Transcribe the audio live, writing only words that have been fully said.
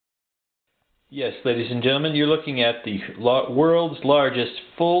Yes, ladies and gentlemen, you're looking at the world's largest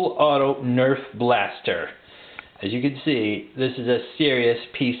full auto Nerf blaster. As you can see, this is a serious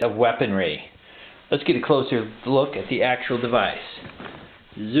piece of weaponry. Let's get a closer look at the actual device.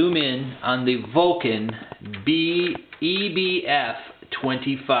 Zoom in on the Vulcan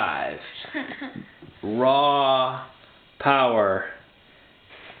EBF-25. Raw power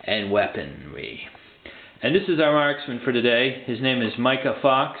and weaponry. And this is our marksman for today. His name is Micah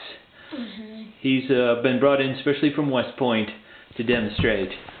Fox. He's been brought in especially from West Point to demonstrate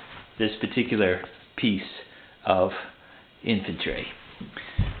this particular piece of infantry.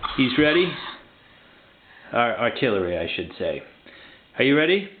 He's ready. Artillery, I should say. Are you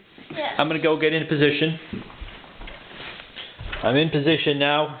ready? Yes. I'm going to go get in position. I'm in position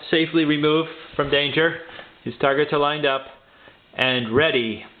now, safely removed from danger. His targets are lined up. And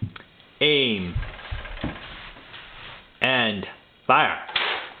ready, aim, and fire.